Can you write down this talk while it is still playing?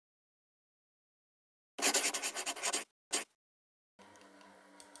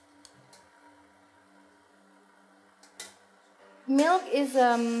Milk is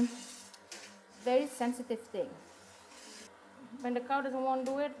very sensitive thing. When the cow doesn't want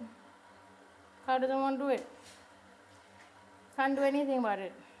to do it, cow doesn't want to do it. Can't do anything about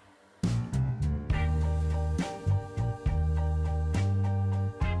it.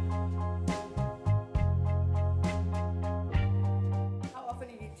 How often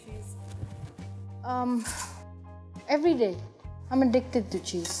do you eat cheese? Every day. I'm addicted to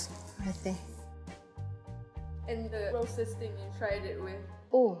cheese, I think. And the closest thing you tried it with?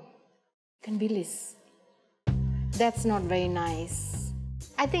 Oh, canbilis. That's not very nice.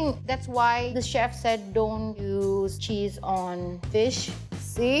 I think that's why the chef said don't use cheese on fish.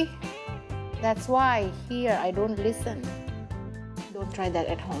 See? That's why here I don't listen. Don't try that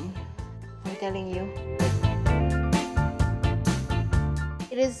at home. I'm telling you.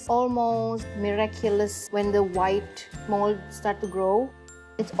 It is almost miraculous when the white mold start to grow.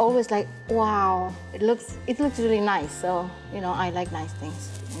 It's always like, wow, it looks really nice. So, you know, I like nice things.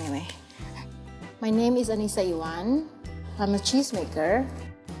 Anyway. My name is Annisa Iwan. I'm a cheesemaker.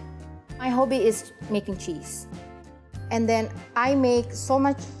 My hobby is making cheese. And then I make so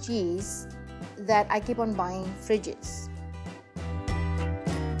much cheese that I keep on buying fridges.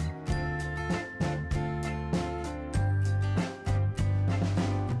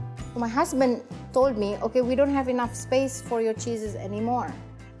 My husband told me, okay, we don't have enough space for your cheeses anymore.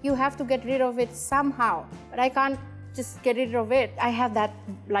 You have to get rid of it somehow. But I can't just get rid of it. I have that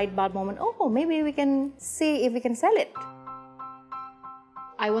light bulb moment, oh, maybe we can see if we can sell it.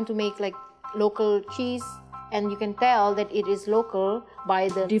 I want to make like local cheese, and you can tell that it is local by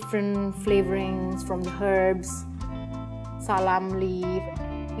the different flavorings from the herbs, salam leaf,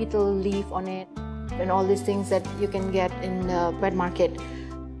 betel leaf on it, and all these things that you can get in the wet market.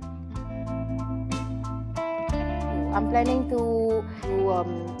 I'm planning to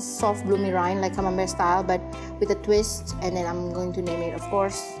do soft bloomy rind like camembert style, but with a twist, and then I'm going to name it, of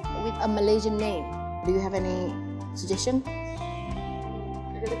course, with a Malaysian name. Do you have any suggestion?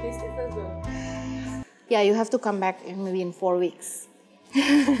 I gotta taste it first though. Yeah, you have to come back maybe in 4 weeks.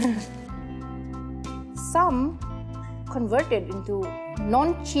 Some converted into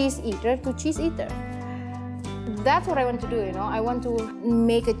non-cheese eater to cheese eater. That's what I want to do, you know. I want to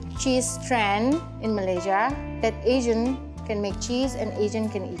make a cheese trend in Malaysia that Asian can make cheese and Asian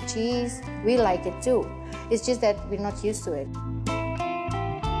can eat cheese. We like it too. It's just that we're not used to it.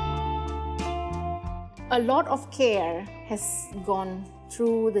 A lot of care has gone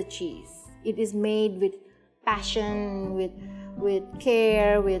through the cheese. It is made with passion, with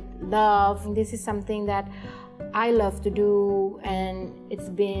care, with love. This is something that I love to do, and it's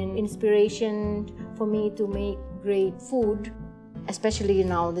been inspiration for me to make great food, especially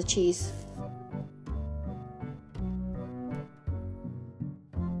now the cheese.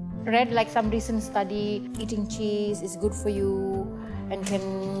 Read like some recent study, eating cheese is good for you and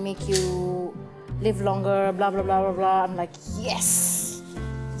can make you live longer, blah, blah, blah, blah, blah. I'm like, yes!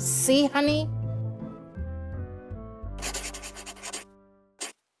 See, honey?